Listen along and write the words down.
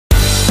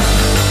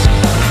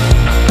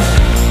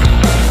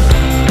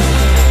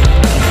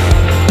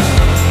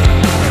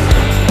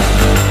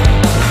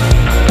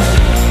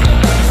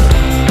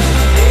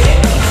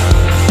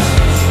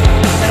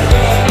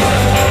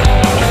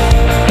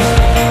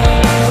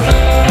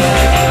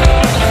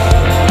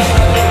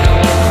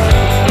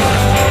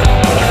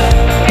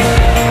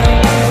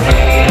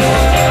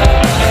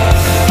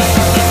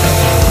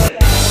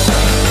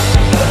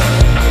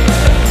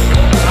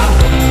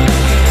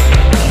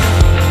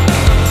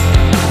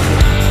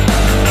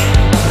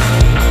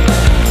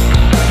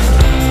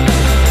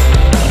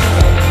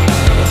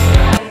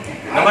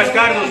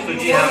नमस्कार दोस्तों,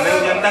 जी हाँ, मैं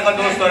जनता का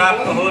दोस्त और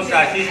आपका होस्ट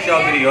आशीष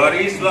चौधरी, और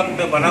इस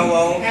वक्त बना हुआ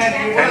हूँ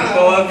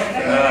थैंको'स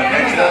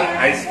नेचुरल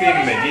आइसक्रीम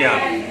में। जी हाँ,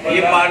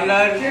 ये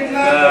पार्लर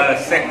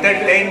सेक्टर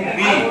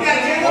 10B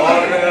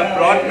और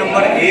प्लॉट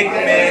नंबर 1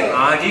 में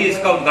आज ही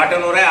इसका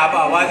उद्घाटन हो रहा है। आप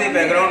आवाजें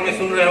बैकग्राउंड में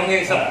सुन रहे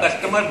होंगे, सब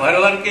कस्टमर भर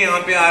भर के यहाँ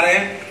पे आ रहे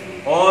हैं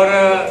और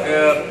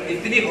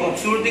इतनी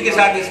खूबसूरती के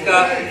साथ इसका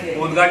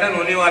उद्घाटन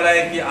होने वाला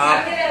है कि आप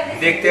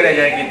देखते रह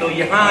जाएंगे। तो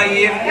यहाँ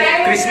ये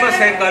क्रिसमस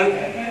है, कल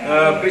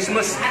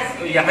क्रिसमस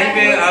यहाँ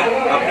पे आप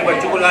अपने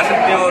बच्चों को ला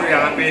सकते हैं और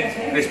यहाँ पे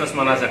क्रिसमस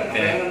मना सकते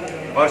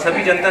हैं। और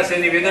सभी जनता से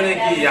निवेदन है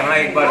कि यहाँ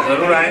एक बार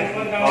जरूर आएं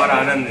और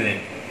आनंद लें।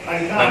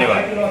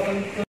 धन्यवाद।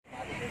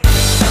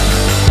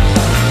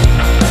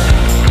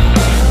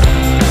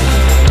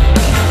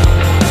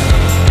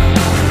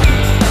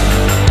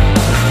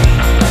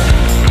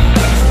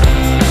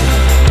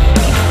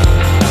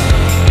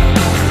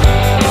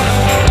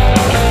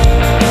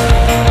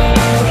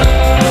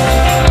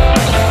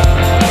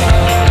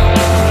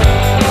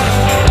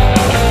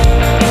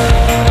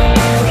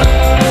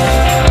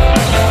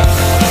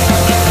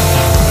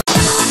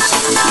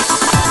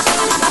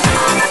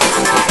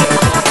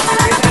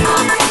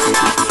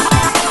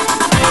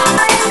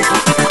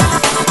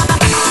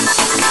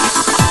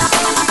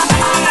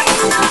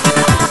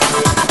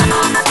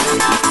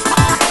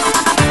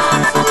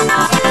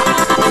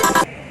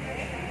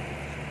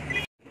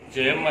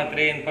 जयम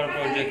म्हात्रे इन्फ्रा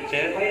प्रोजेक्टचे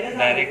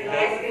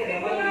डायरेक्टर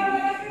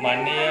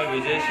माननीय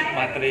विजयशील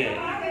म्हात्रे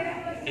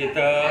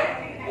इथं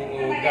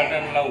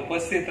उद्घाटनाला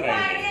उपस्थित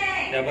राहिले,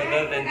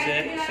 त्याबद्दल त्यांचे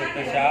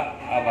शतशः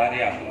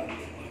आभारी आहोत।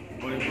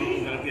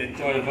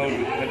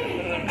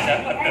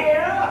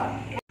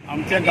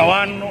 आमच्या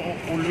गावान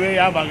उल्वे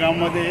या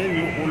भागामध्ये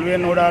उल्वे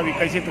नोडा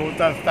विकसित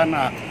होत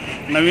असताना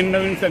नवीन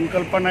नवीन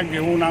संकल्पना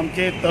घेऊन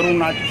आमचे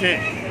तरुण आजचे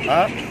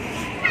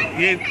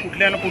हे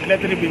कुठल्या ना कुठल्या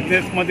तरी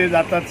बिझनेसमध्ये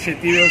जातात।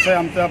 शेती व्यवसाय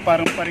आमचा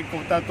पारंपरिक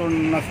होता, तो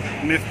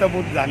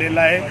नेस्तभूत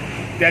झालेला आहे।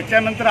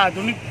 त्याच्यानंतर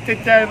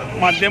आधुनिकतेच्या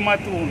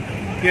माध्यमातून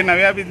ते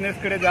नव्या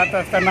बिझनेसकडे जात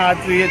असताना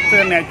आज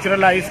येतं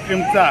नॅचरल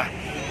आईस्क्रीमचा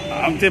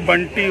आमचे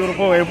बंटी उर्फ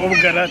वैभव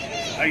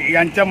गरत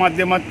यांच्या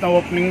माध्यमातून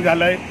ओपनिंग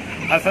झालं आहे,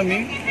 असं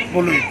मी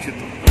बोलू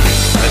इच्छितो।